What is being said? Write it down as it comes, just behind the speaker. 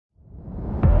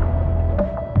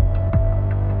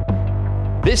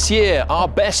This year, our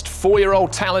best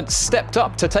 4-year-old talents stepped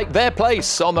up to take their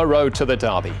place on the road to the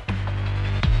Derby.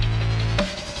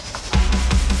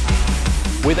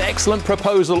 With Excellent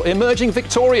Proposal emerging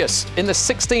victorious in the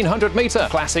 1600-metre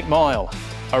Classic Mile,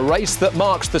 a race that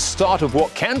marks the start of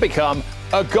what can become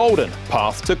a golden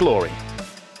path to glory.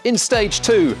 In Stage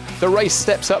 2, the race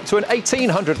steps up to an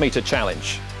 1800-metre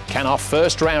challenge. Can our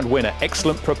first round winner,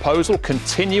 Excellent Proposal,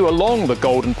 continue along the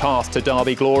golden path to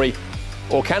Derby glory?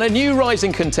 Or can a new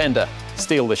rising contender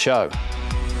steal the show?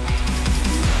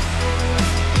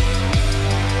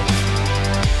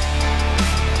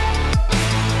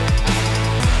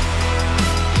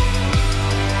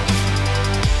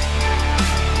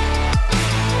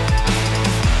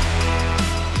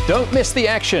 Don't miss the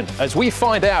action as we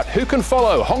find out who can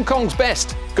follow Hong Kong's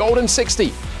best Golden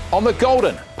 60 on the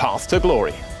golden path to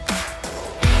glory.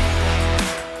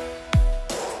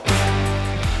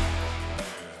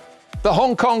 The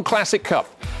Hong Kong Classic Cup,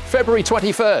 February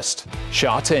 21st,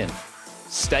 Sha Tin.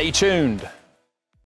 Stay tuned.